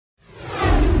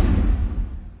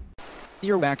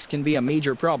Earwax can be a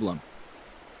major problem.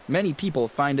 Many people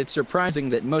find it surprising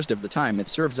that most of the time it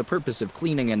serves a purpose of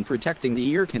cleaning and protecting the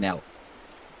ear canal.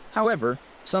 However,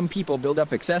 some people build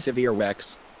up excessive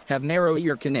earwax, have narrow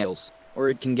ear canals, or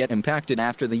it can get impacted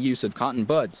after the use of cotton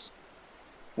buds.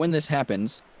 When this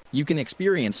happens, you can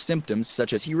experience symptoms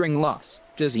such as hearing loss,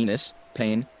 dizziness,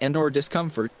 pain, and/or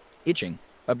discomfort, itching,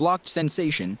 a blocked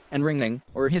sensation, and ringing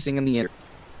or hissing in the ear.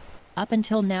 Up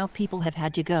until now, people have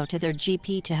had to go to their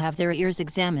GP to have their ears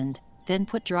examined, then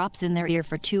put drops in their ear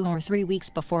for 2 or 3 weeks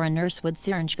before a nurse would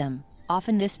syringe them.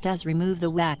 Often this does remove the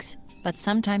wax, but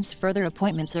sometimes further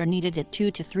appointments are needed at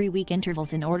 2 to 3 week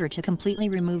intervals in order to completely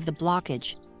remove the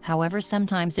blockage. However,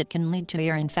 sometimes it can lead to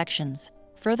ear infections,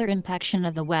 further impaction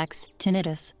of the wax,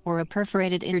 tinnitus, or a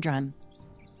perforated eardrum.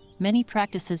 Many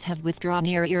practices have withdrawn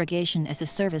ear irrigation as a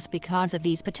service because of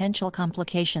these potential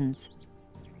complications.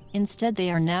 Instead, they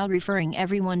are now referring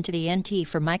everyone to the NT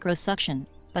for microsuction,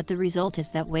 but the result is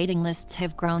that waiting lists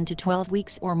have grown to 12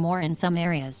 weeks or more in some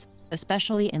areas,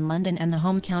 especially in London and the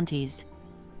home counties.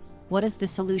 What is the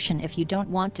solution if you don't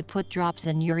want to put drops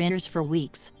in your ears for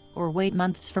weeks, or wait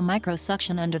months for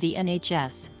microsuction under the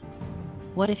NHS?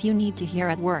 What if you need to hear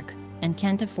at work, and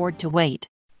can't afford to wait?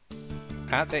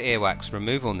 At the Earwax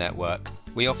Removal Network,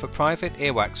 we offer private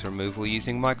earwax removal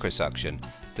using microsuction,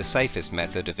 the safest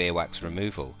method of earwax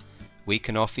removal. We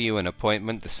can offer you an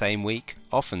appointment the same week,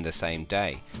 often the same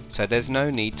day, so there's no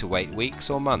need to wait weeks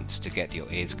or months to get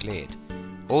your ears cleared.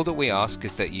 All that we ask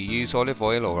is that you use olive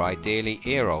oil or ideally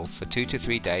ear oil for 2 to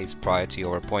 3 days prior to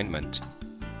your appointment.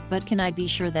 But can I be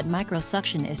sure that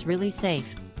microsuction is really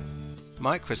safe?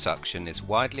 Microsuction is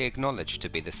widely acknowledged to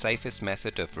be the safest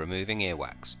method of removing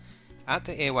earwax. At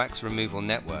the Earwax Removal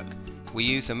Network, we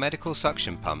use a medical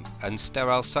suction pump and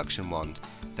sterile suction wand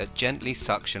that gently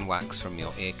suction wax from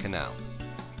your ear canal.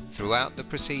 Throughout the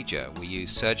procedure, we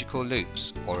use surgical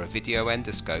loupes or a video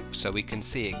endoscope so we can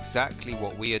see exactly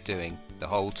what we are doing the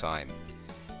whole time.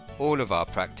 All of our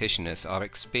practitioners are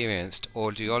experienced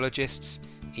audiologists,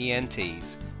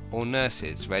 ENTs, or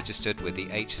nurses registered with the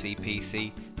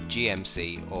HCPC,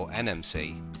 GMC or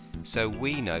NMC, so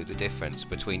we know the difference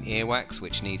between earwax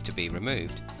which needs to be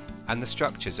removed and the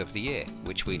structures of the ear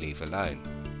which we leave alone.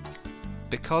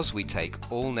 Because we take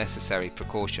all necessary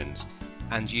precautions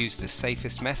and use the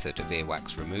safest method of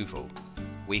earwax removal,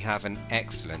 we have an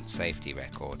excellent safety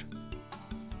record.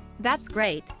 That's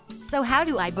great. So how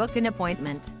do I book an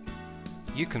appointment?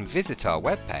 You can visit our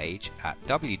webpage at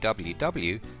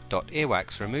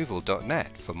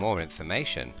www.earwaxremoval.net for more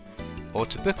information, or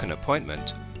to book an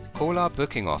appointment, call our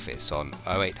booking office on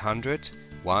 0800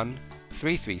 1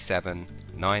 337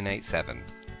 987.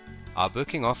 Our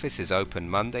booking office is open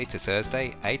Monday to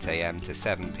Thursday 8 AM to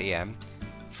 7 PM,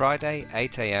 Friday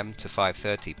 8 AM to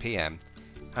 5:30 PM,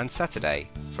 and Saturday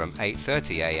from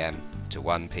 8:30 AM to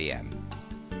 1 PM.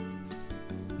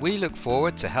 We look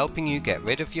forward to helping you get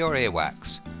rid of your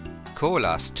earwax. Call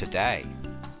us today.